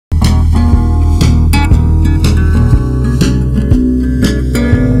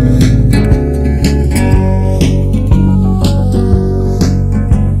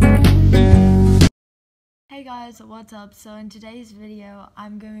guys, what's up? So in today's video,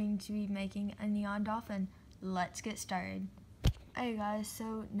 I'm going to be making a neon dolphin. Let's get started. Hey guys,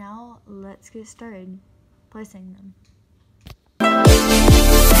 so now let's get started placing them.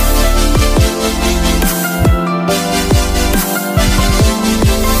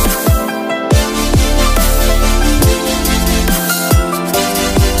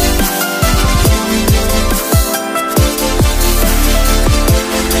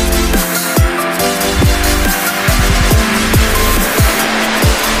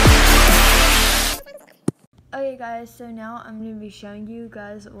 Okay guys, so now I'm going to be showing you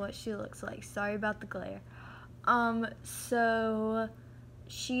guys what she looks like. Sorry about the glare. So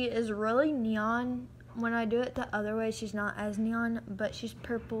she is really neon. When I do it the other way, she's not as neon, but she's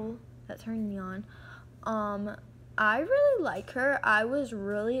purple. That's her neon. I really like her. I was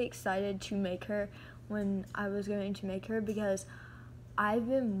really excited to make her when I was going to make her because I've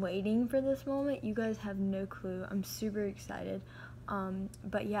been waiting for this moment. You guys have no clue. I'm super excited.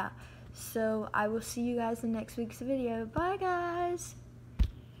 But yeah. So I will see you guys in next week's video. Bye guys!